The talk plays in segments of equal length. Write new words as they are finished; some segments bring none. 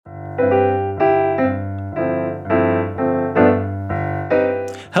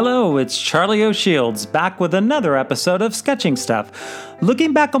Hello, it's Charlie O'Shields back with another episode of Sketching Stuff.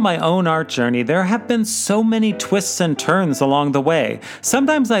 Looking back on my own art journey, there have been so many twists and turns along the way.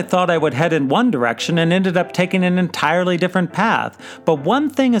 Sometimes I thought I would head in one direction and ended up taking an entirely different path. But one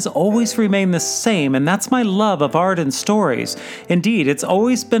thing has always remained the same, and that's my love of art and stories. Indeed, it's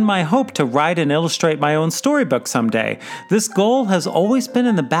always been my hope to write and illustrate my own storybook someday. This goal has always been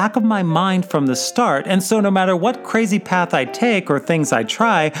in the back of my mind from the start, and so no matter what crazy path I take or things I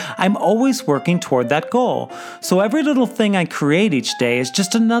try, I'm always working toward that goal. So every little thing I create each day is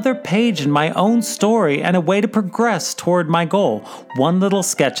just another page in my own story and a way to progress toward my goal, one little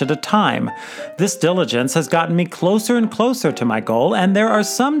sketch at a time. This diligence has gotten me closer and closer to my goal, and there are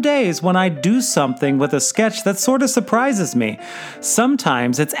some days when I do something with a sketch that sort of surprises me.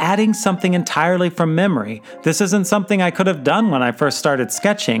 Sometimes it's adding something entirely from memory. This isn't something I could have done when I first started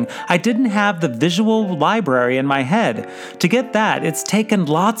sketching. I didn't have the visual library in my head. To get that, it's taken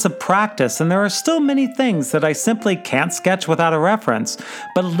lots of practice, and there are still many things that I simply can't sketch without a reference.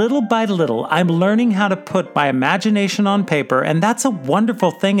 But little by little, I'm learning how to put my imagination on paper, and that's a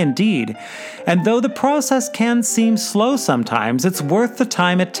wonderful thing indeed. And though the process can seem slow sometimes, it's worth the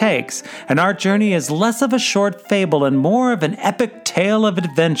time it takes. And our journey is less of a short fable and more of an epic tale of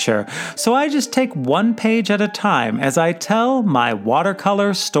adventure. So I just take one page at a time as I tell my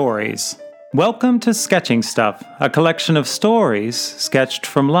watercolor stories. Welcome to Sketching Stuff, a collection of stories sketched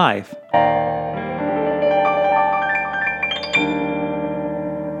from life.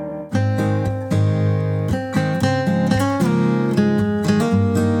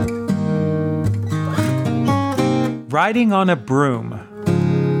 Riding on a broom.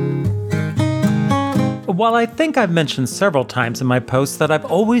 While I think I've mentioned several times in my posts that I've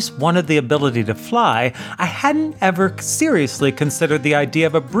always wanted the ability to fly, I hadn't ever seriously considered the idea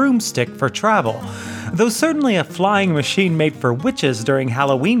of a broomstick for travel. Though certainly a flying machine made for witches during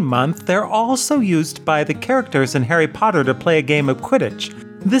Halloween month, they're also used by the characters in Harry Potter to play a game of Quidditch.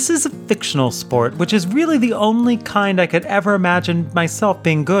 This is a fictional sport, which is really the only kind I could ever imagine myself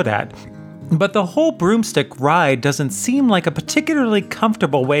being good at. But the whole broomstick ride doesn't seem like a particularly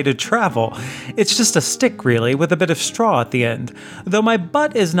comfortable way to travel. It's just a stick, really, with a bit of straw at the end. Though my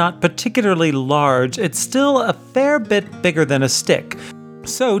butt is not particularly large, it's still a fair bit bigger than a stick.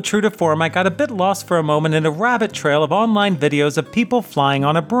 So, true to form, I got a bit lost for a moment in a rabbit trail of online videos of people flying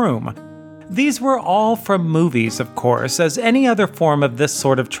on a broom. These were all from movies, of course, as any other form of this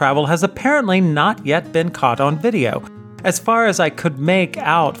sort of travel has apparently not yet been caught on video. As far as I could make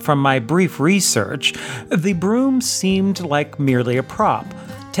out from my brief research, the broom seemed like merely a prop.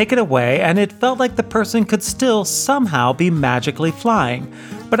 Take it away, and it felt like the person could still somehow be magically flying.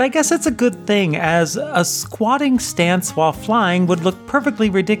 But I guess it's a good thing, as a squatting stance while flying would look perfectly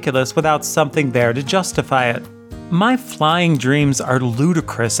ridiculous without something there to justify it. My flying dreams are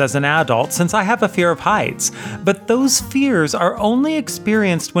ludicrous as an adult since I have a fear of heights, but those fears are only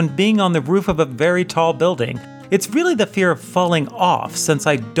experienced when being on the roof of a very tall building. It's really the fear of falling off, since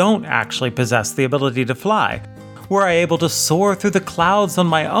I don't actually possess the ability to fly. Were I able to soar through the clouds on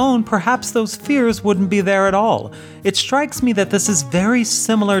my own, perhaps those fears wouldn't be there at all. It strikes me that this is very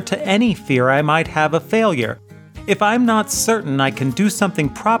similar to any fear I might have of failure. If I'm not certain I can do something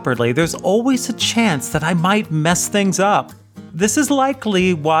properly, there's always a chance that I might mess things up. This is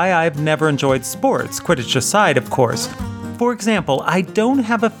likely why I've never enjoyed sports, Quidditch aside, of course. For example, I don't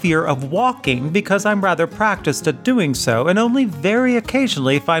have a fear of walking because I'm rather practiced at doing so and only very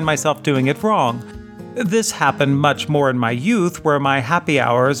occasionally find myself doing it wrong. This happened much more in my youth, where my happy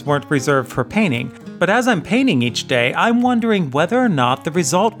hours weren't reserved for painting. But as I'm painting each day, I'm wondering whether or not the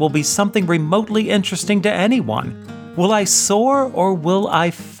result will be something remotely interesting to anyone. Will I soar or will I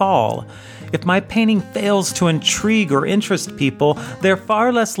fall? If my painting fails to intrigue or interest people, they're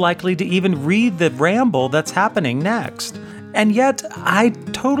far less likely to even read the ramble that's happening next. And yet, I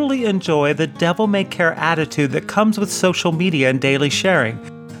totally enjoy the devil-may-care attitude that comes with social media and daily sharing.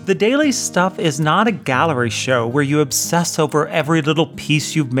 The daily stuff is not a gallery show where you obsess over every little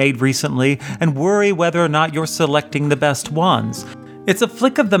piece you've made recently and worry whether or not you're selecting the best ones. It's a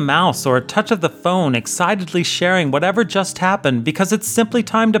flick of the mouse or a touch of the phone excitedly sharing whatever just happened because it's simply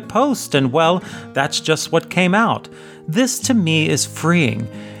time to post and, well, that's just what came out. This, to me, is freeing.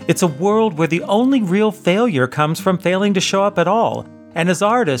 It's a world where the only real failure comes from failing to show up at all. And as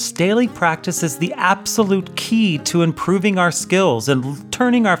artists, daily practice is the absolute key to improving our skills and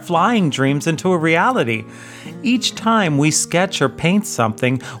turning our flying dreams into a reality. Each time we sketch or paint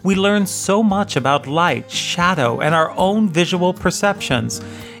something, we learn so much about light, shadow, and our own visual perceptions.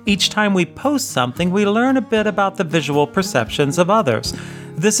 Each time we post something, we learn a bit about the visual perceptions of others.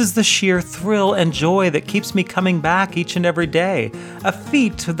 This is the sheer thrill and joy that keeps me coming back each and every day, a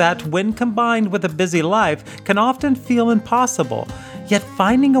feat that, when combined with a busy life, can often feel impossible. Yet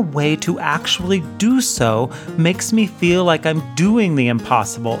finding a way to actually do so makes me feel like I'm doing the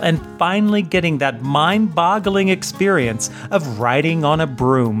impossible and finally getting that mind-boggling experience of riding on a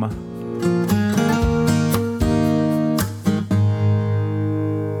broom.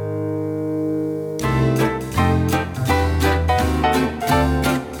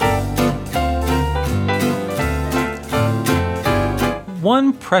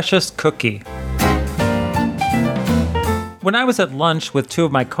 One precious cookie. When I was at lunch with two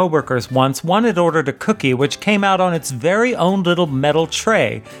of my coworkers once, one had ordered a cookie which came out on its very own little metal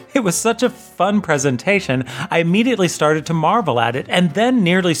tray. It was such a fun presentation, I immediately started to marvel at it and then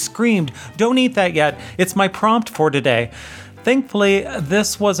nearly screamed, "Don't eat that yet, it's my prompt for today." Thankfully,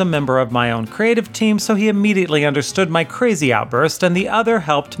 this was a member of my own creative team, so he immediately understood my crazy outburst and the other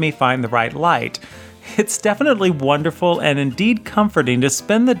helped me find the right light. It's definitely wonderful and indeed comforting to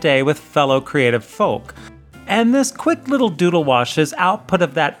spend the day with fellow creative folk. And this quick little doodle wash is output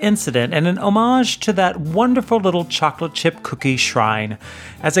of that incident and an homage to that wonderful little chocolate chip cookie shrine.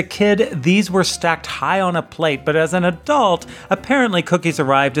 As a kid, these were stacked high on a plate, but as an adult, apparently cookies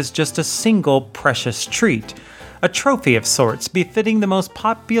arrived as just a single precious treat. A trophy of sorts, befitting the most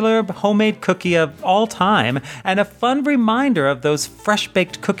popular homemade cookie of all time, and a fun reminder of those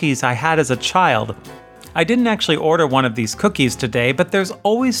fresh-baked cookies I had as a child. I didn't actually order one of these cookies today, but there's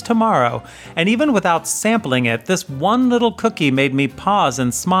always tomorrow, and even without sampling it, this one little cookie made me pause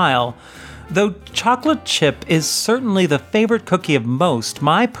and smile. Though chocolate chip is certainly the favorite cookie of most,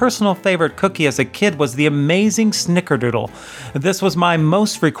 my personal favorite cookie as a kid was the amazing Snickerdoodle. This was my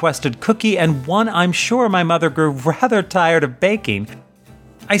most requested cookie and one I'm sure my mother grew rather tired of baking.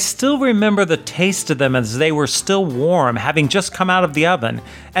 I still remember the taste of them as they were still warm, having just come out of the oven,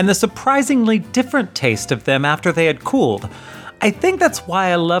 and the surprisingly different taste of them after they had cooled. I think that's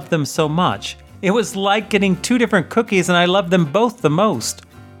why I love them so much. It was like getting two different cookies and I loved them both the most.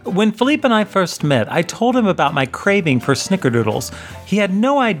 When Philippe and I first met, I told him about my craving for Snickerdoodles. He had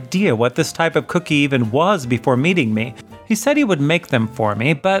no idea what this type of cookie even was before meeting me. He said he would make them for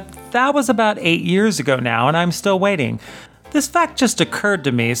me, but that was about 8 years ago now and I'm still waiting. This fact just occurred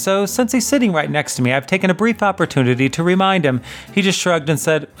to me, so since he's sitting right next to me, I've taken a brief opportunity to remind him. He just shrugged and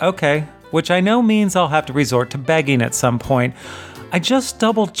said, "Okay," which I know means I'll have to resort to begging at some point. I just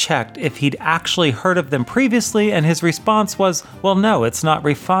double-checked if he'd actually heard of them previously, and his response was, "Well, no, it's not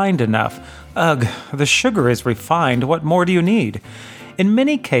refined enough." Ugh, the sugar is refined, what more do you need? In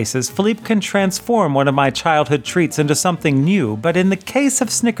many cases, Philippe can transform one of my childhood treats into something new, but in the case of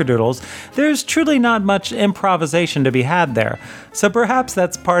Snickerdoodles, there's truly not much improvisation to be had there, so perhaps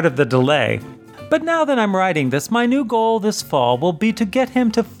that's part of the delay. But now that I'm writing this, my new goal this fall will be to get him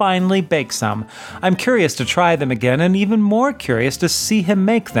to finally bake some. I'm curious to try them again and even more curious to see him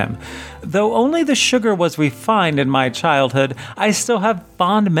make them. Though only the sugar was refined in my childhood, I still have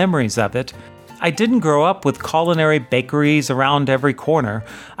fond memories of it. I didn't grow up with culinary bakeries around every corner.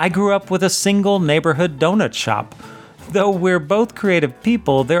 I grew up with a single neighborhood donut shop. Though we're both creative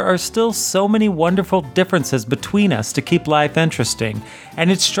people, there are still so many wonderful differences between us to keep life interesting.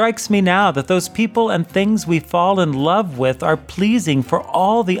 And it strikes me now that those people and things we fall in love with are pleasing for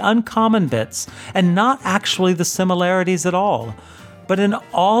all the uncommon bits and not actually the similarities at all. But in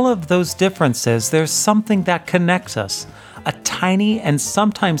all of those differences, there's something that connects us. A tiny and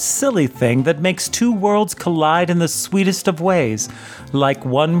sometimes silly thing that makes two worlds collide in the sweetest of ways, like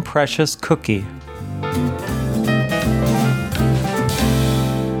one precious cookie.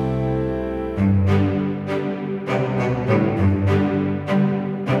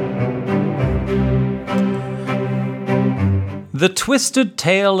 The Twisted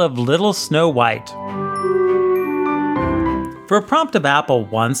Tale of Little Snow White. For a prompt of Apple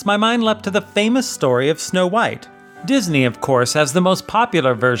once, my mind leapt to the famous story of Snow White. Disney, of course, has the most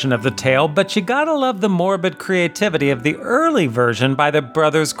popular version of the tale, but you gotta love the morbid creativity of the early version by the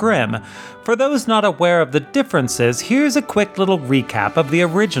Brothers Grimm. For those not aware of the differences, here's a quick little recap of the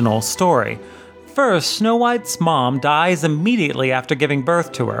original story. First, Snow White's mom dies immediately after giving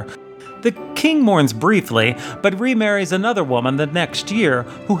birth to her. The king mourns briefly, but remarries another woman the next year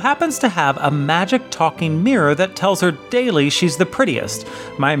who happens to have a magic talking mirror that tells her daily she's the prettiest.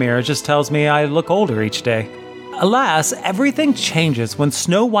 My mirror just tells me I look older each day. Alas, everything changes when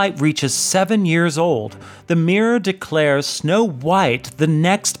Snow White reaches 7 years old. The mirror declares Snow White the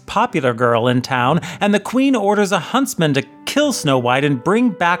next popular girl in town, and the queen orders a huntsman to kill Snow White and bring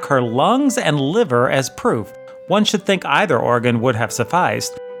back her lungs and liver as proof. One should think either organ would have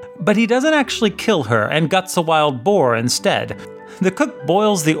sufficed. But he doesn't actually kill her and guts a wild boar instead. The cook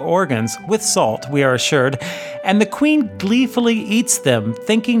boils the organs, with salt, we are assured, and the queen gleefully eats them,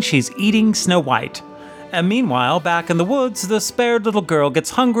 thinking she's eating Snow White. And meanwhile, back in the woods, the spared little girl gets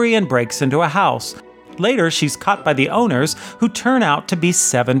hungry and breaks into a house. Later, she's caught by the owners, who turn out to be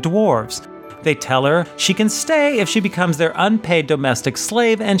 7 dwarves. They tell her she can stay if she becomes their unpaid domestic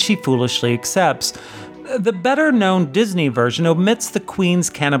slave, and she foolishly accepts. The better-known Disney version omits the queen's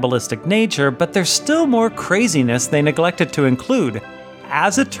cannibalistic nature, but there's still more craziness they neglected to include.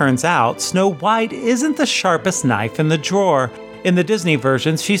 As it turns out, Snow White isn't the sharpest knife in the drawer. In the Disney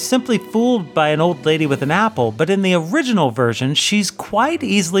versions, she's simply fooled by an old lady with an apple, but in the original version, she's quite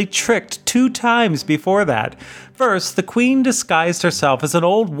easily tricked 2 times before that. First, the queen disguised herself as an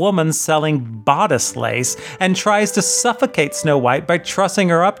old woman selling bodice lace and tries to suffocate Snow White by trussing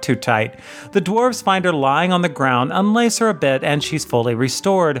her up too tight. The dwarves find her lying on the ground, unlace her a bit, and she's fully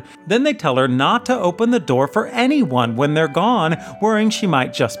restored. Then they tell her not to open the door for anyone when they're gone, worrying she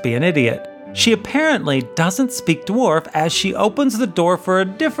might just be an idiot. She apparently doesn't speak dwarf, as she opens the door for a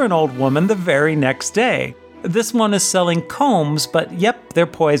different old woman the very next day. This one is selling combs, but yep, they're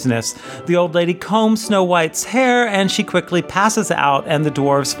poisonous. The old lady combs Snow White's hair, and she quickly passes out, and the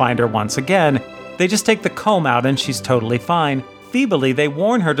dwarves find her once again. They just take the comb out and she's totally fine. Feebly, they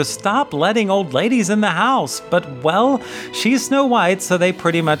warn her to stop letting old ladies in the house, but well, she's Snow White, so they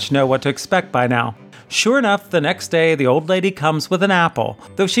pretty much know what to expect by now. Sure enough, the next day, the old lady comes with an apple.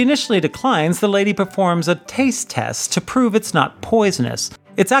 Though she initially declines, the lady performs a taste test to prove it's not poisonous.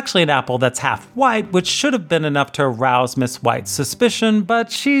 It's actually an apple that's half white, which should have been enough to arouse Miss White's suspicion, but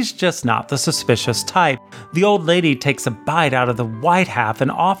she's just not the suspicious type. The old lady takes a bite out of the white half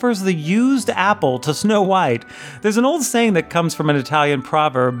and offers the used apple to Snow White. There's an old saying that comes from an Italian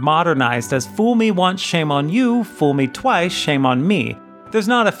proverb modernized as "Fool me once, shame on you, fool me twice, shame on me." There's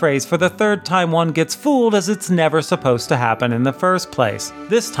not a phrase for the third time one gets fooled, as it's never supposed to happen in the first place.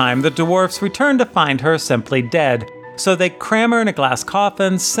 This time, the dwarfs return to find her simply dead. So they cram her in a glass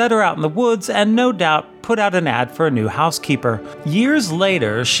coffin, set her out in the woods, and no doubt put out an ad for a new housekeeper. Years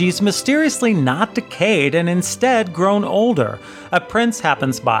later, she's mysteriously not decayed and instead grown older. A prince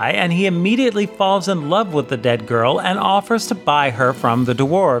happens by, and he immediately falls in love with the dead girl and offers to buy her from the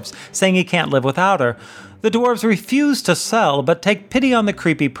dwarves, saying he can't live without her. The dwarves refuse to sell, but take pity on the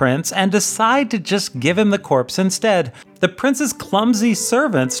creepy prince and decide to just give him the corpse instead. The prince's clumsy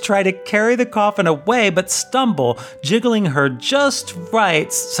servants try to carry the coffin away, but stumble, jiggling her just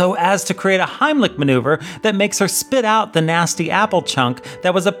right so as to create a Heimlich maneuver that makes her spit out the nasty apple chunk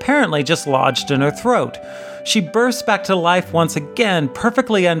that was apparently just lodged in her throat. She bursts back to life once again,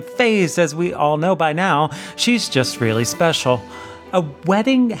 perfectly unfazed, as we all know by now. She's just really special. A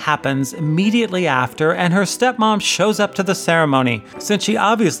wedding happens immediately after, and her stepmom shows up to the ceremony. Since she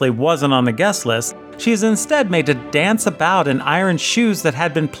obviously wasn't on the guest list, she is instead made to dance about in iron shoes that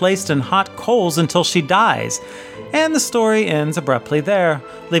had been placed in hot coals until she dies. And the story ends abruptly there,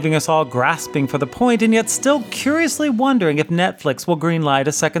 leaving us all grasping for the point and yet still curiously wondering if Netflix will greenlight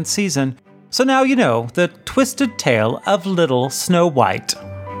a second season. So now you know the twisted tale of Little Snow White.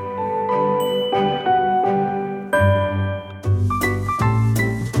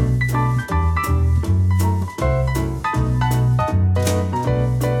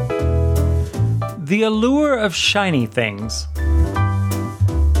 The allure of shiny things.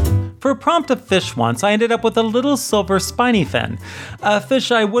 For a prompt of fish once, I ended up with a little silver spiny fin, a fish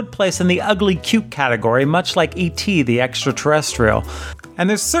I would place in the ugly cute category, much like E.T. the extraterrestrial. And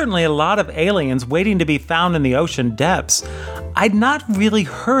there's certainly a lot of aliens waiting to be found in the ocean depths. I'd not really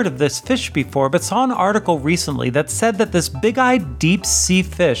heard of this fish before, but saw an article recently that said that this big-eyed deep-sea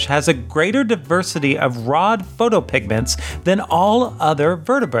fish has a greater diversity of rod photopigments than all other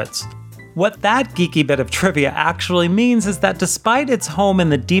vertebrates. What that geeky bit of trivia actually means is that despite its home in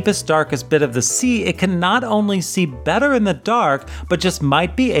the deepest, darkest bit of the sea, it can not only see better in the dark, but just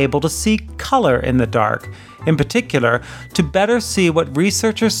might be able to see color in the dark. In particular, to better see what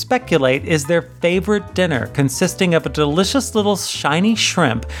researchers speculate is their favorite dinner, consisting of a delicious little shiny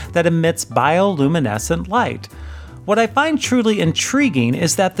shrimp that emits bioluminescent light. What I find truly intriguing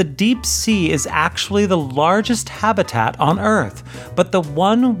is that the deep sea is actually the largest habitat on Earth, but the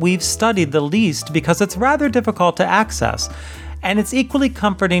one we've studied the least because it's rather difficult to access. And it's equally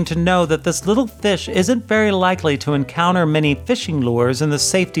comforting to know that this little fish isn't very likely to encounter many fishing lures in the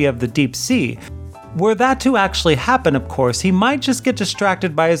safety of the deep sea. Were that to actually happen, of course, he might just get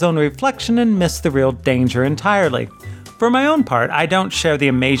distracted by his own reflection and miss the real danger entirely. For my own part, I don't share the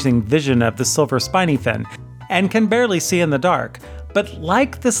amazing vision of the silver spiny fin, and can barely see in the dark. But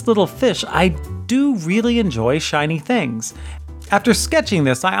like this little fish, I do really enjoy shiny things. After sketching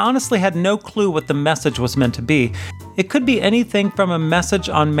this, I honestly had no clue what the message was meant to be. It could be anything from a message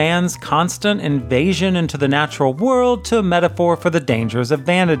on man's constant invasion into the natural world to a metaphor for the dangers of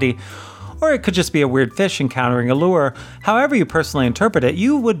vanity. Or it could just be a weird fish encountering a lure. However you personally interpret it,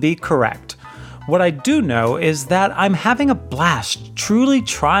 you would be correct. What I do know is that I'm having a blast, truly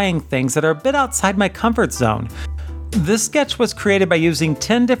trying things that are a bit outside my comfort zone. This sketch was created by using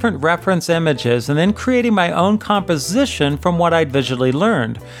 10 different reference images and then creating my own composition from what I'd visually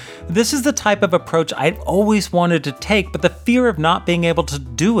learned. This is the type of approach I've always wanted to take, but the fear of not being able to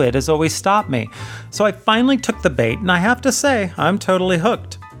do it has always stopped me. So I finally took the bait, and I have to say, I'm totally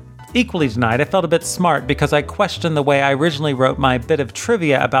hooked. Equally tonight, I felt a bit smart because I questioned the way I originally wrote my bit of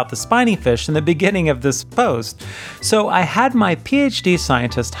trivia about the spiny fish in the beginning of this post. So I had my PhD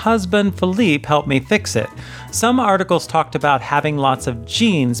scientist husband, Philippe, help me fix it. Some articles talked about having lots of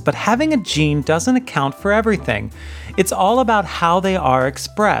genes, but having a gene doesn't account for everything. It's all about how they are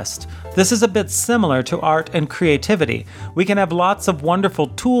expressed. This is a bit similar to art and creativity. We can have lots of wonderful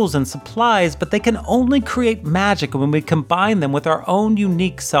tools and supplies, but they can only create magic when we combine them with our own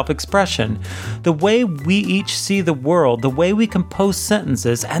unique self-expression. The way we each see the world, the way we compose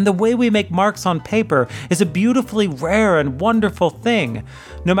sentences, and the way we make marks on paper is a beautifully rare and wonderful thing.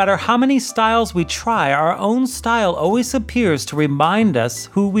 No matter how many styles we try, our own style always appears to remind us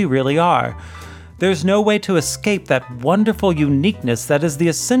who we really are. There's no way to escape that wonderful uniqueness that is the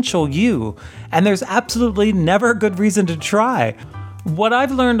essential you, and there's absolutely never a good reason to try. What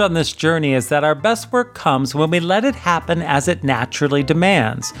I've learned on this journey is that our best work comes when we let it happen as it naturally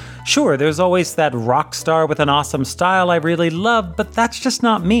demands. Sure, there's always that rock star with an awesome style I really love, but that's just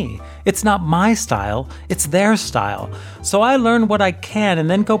not me. It's not my style, it's their style. So I learn what I can and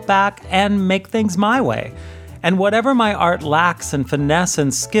then go back and make things my way. And whatever my art lacks in finesse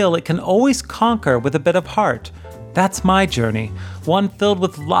and skill, it can always conquer with a bit of heart. That's my journey, one filled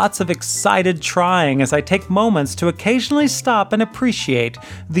with lots of excited trying as I take moments to occasionally stop and appreciate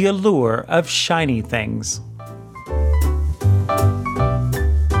the allure of shiny things.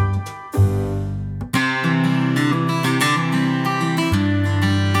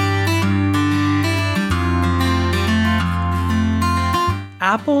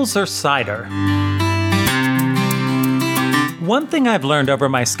 Apples or cider? One thing I've learned over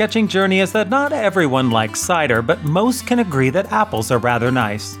my sketching journey is that not everyone likes cider, but most can agree that apples are rather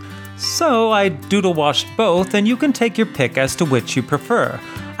nice. So I doodle washed both, and you can take your pick as to which you prefer.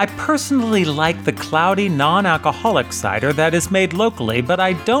 I personally like the cloudy, non-alcoholic cider that is made locally, but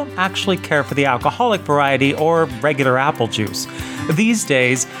I don't actually care for the alcoholic variety or regular apple juice. These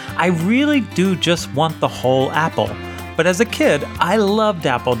days, I really do just want the whole apple. But as a kid, I loved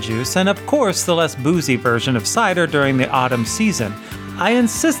apple juice and of course the less boozy version of cider during the autumn season. I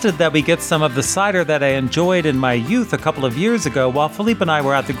insisted that we get some of the cider that I enjoyed in my youth a couple of years ago while Philippe and I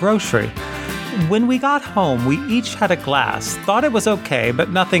were at the grocery. When we got home, we each had a glass, thought it was okay but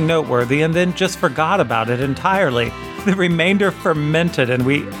nothing noteworthy, and then just forgot about it entirely. The remainder fermented and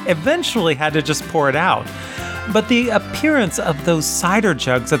we eventually had to just pour it out. But the appearance of those cider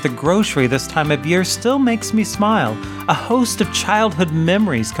jugs at the grocery this time of year still makes me smile. A host of childhood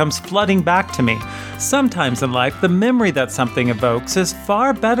memories comes flooding back to me. Sometimes in life, the memory that something evokes is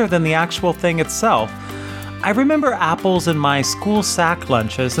far better than the actual thing itself. I remember apples in my school sack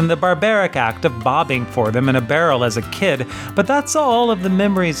lunches and the barbaric act of bobbing for them in a barrel as a kid, but that's all of the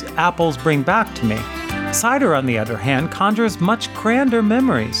memories apples bring back to me. Cider, on the other hand, conjures much grander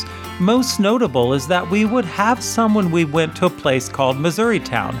memories. Most notable is that we would have some when we went to a place called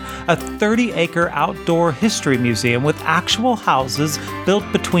Missouritown, a 30-acre outdoor history museum with actual houses built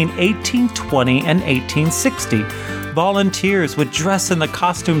between 1820 and 1860. Volunteers would dress in the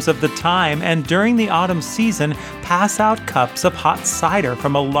costumes of the time and during the autumn season pass out cups of hot cider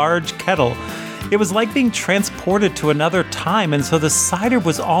from a large kettle. It was like being transported to another time, and so the cider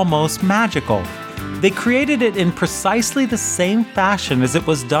was almost magical. They created it in precisely the same fashion as it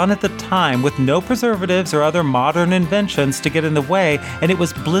was done at the time, with no preservatives or other modern inventions to get in the way, and it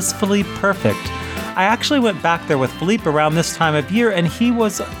was blissfully perfect. I actually went back there with Philippe around this time of year, and he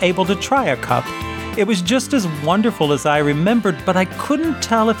was able to try a cup. It was just as wonderful as I remembered, but I couldn't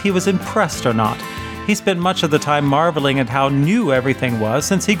tell if he was impressed or not. He spent much of the time marveling at how new everything was,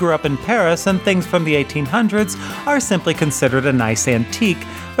 since he grew up in Paris and things from the 1800s are simply considered a nice antique,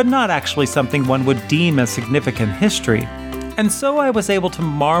 but not actually something one would deem as significant history. And so I was able to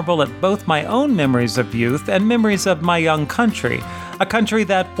marvel at both my own memories of youth and memories of my young country, a country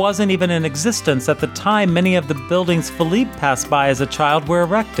that wasn't even in existence at the time many of the buildings Philippe passed by as a child were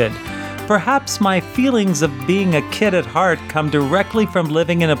erected. perhaps my feelings of being a kid at heart come directly from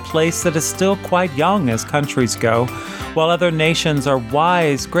living in a place that is still quite young as countries go. While other nations are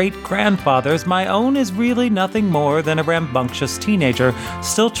wise great-grandfathers, my own is really nothing more than a rambunctious teenager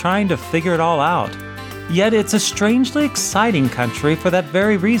still trying to figure it all out. Yet it's a strangely exciting country for that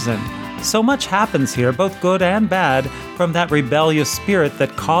very reason. So much happens here, both good and bad, from that rebellious spirit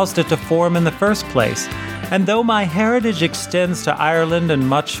that caused it to form in the first place. And though my heritage extends to Ireland and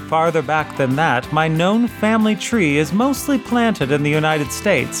much farther back than that, my known family tree is mostly planted in the United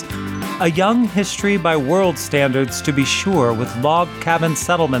States. A young history by world standards, to be sure, with log cabin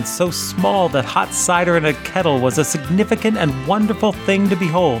settlements so small that hot cider in a kettle was a significant and wonderful thing to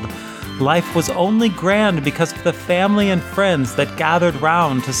behold. Life was only grand because of the family and friends that gathered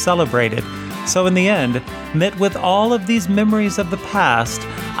round to celebrate it. So in the end, met with all of these memories of the past,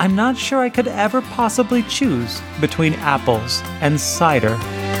 I'm not sure I could ever possibly choose between apples and cider.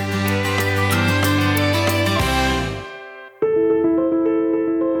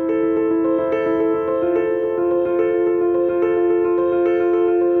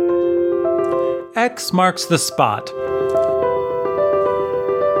 X marks the spot.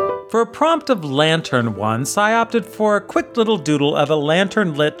 For a prompt of lantern once, I opted for a quick little doodle of a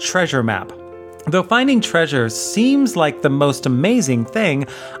lantern-lit treasure map. Though finding treasures seems like the most amazing thing,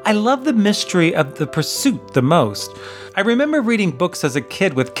 I love the mystery of the pursuit the most. I remember reading books as a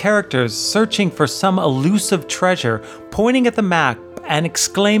kid with characters searching for some elusive treasure, pointing at the map and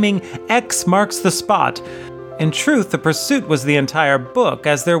exclaiming, "X marks the spot." In truth, the pursuit was the entire book,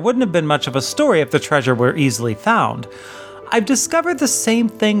 as there wouldn't have been much of a story if the treasure were easily found. I've discovered the same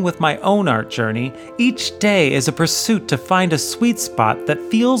thing with my own art journey. Each day is a pursuit to find a sweet spot that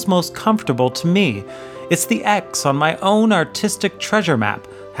feels most comfortable to me. It's the X on my own artistic treasure map.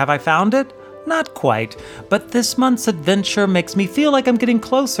 Have I found it? Not quite, but this month's adventure makes me feel like I'm getting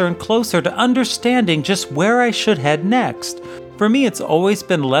closer and closer to understanding just where I should head next. For me, it's always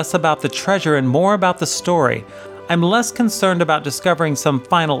been less about the treasure and more about the story. I'm less concerned about discovering some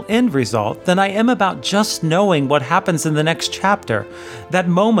final end result than I am about just knowing what happens in the next chapter. That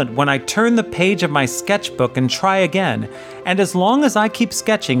moment when I turn the page of my sketchbook and try again. And as long as I keep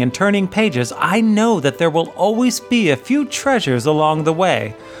sketching and turning pages, I know that there will always be a few treasures along the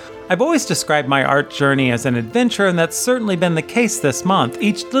way. I've always described my art journey as an adventure, and that's certainly been the case this month.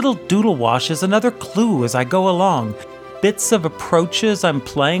 Each little doodle wash is another clue as I go along. Bits of approaches I'm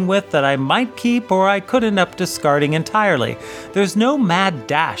playing with that I might keep or I could end up discarding entirely. There's no mad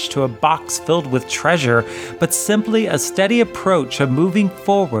dash to a box filled with treasure, but simply a steady approach of moving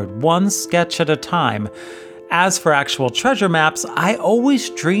forward one sketch at a time. As for actual treasure maps, I always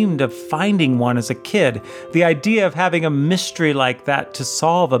dreamed of finding one as a kid. The idea of having a mystery like that to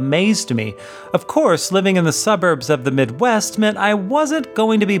solve amazed me. Of course, living in the suburbs of the Midwest meant I wasn't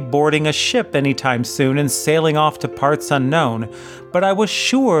going to be boarding a ship anytime soon and sailing off to parts unknown. But I was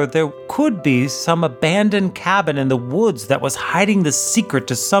sure there could be some abandoned cabin in the woods that was hiding the secret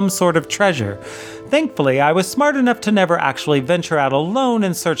to some sort of treasure. Thankfully, I was smart enough to never actually venture out alone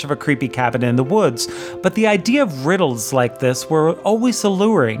in search of a creepy cabin in the woods, but the idea of riddles like this were always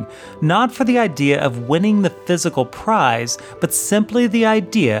alluring, not for the idea of winning the physical prize, but simply the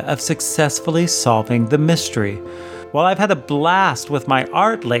idea of successfully solving the mystery. While I've had a blast with my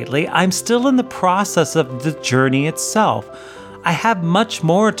art lately, I'm still in the process of the journey itself. I have much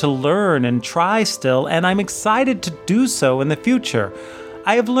more to learn and try still, and I'm excited to do so in the future.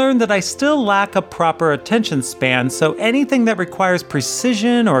 I have learned that I still lack a proper attention span, so anything that requires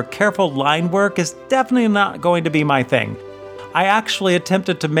precision or careful line work is definitely not going to be my thing. I actually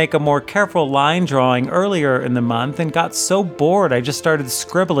attempted to make a more careful line drawing earlier in the month and got so bored I just started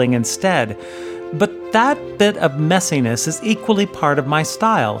scribbling instead. But that bit of messiness is equally part of my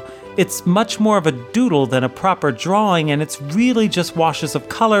style. It's much more of a doodle than a proper drawing, and it's really just washes of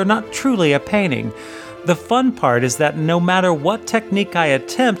color, not truly a painting. The fun part is that no matter what technique I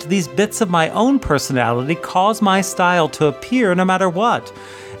attempt, these bits of my own personality cause my style to appear no matter what.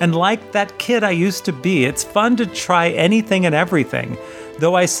 And like that kid I used to be, it's fun to try anything and everything.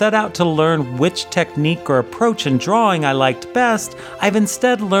 Though I set out to learn which technique or approach in drawing I liked best, I've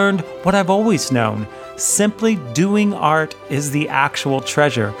instead learned what I've always known. Simply doing art is the actual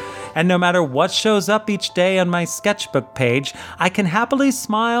treasure. And no matter what shows up each day on my sketchbook page, I can happily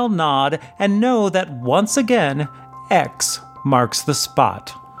smile, nod, and know that once again, X marks the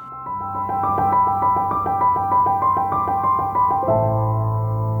spot.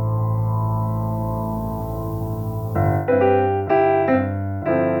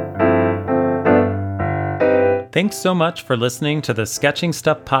 Thanks so much for listening to the Sketching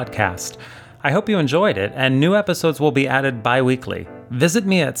Stuff podcast. I hope you enjoyed it, and new episodes will be added bi-weekly. Visit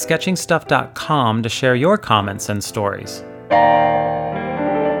me at sketchingstuff.com to share your comments and stories.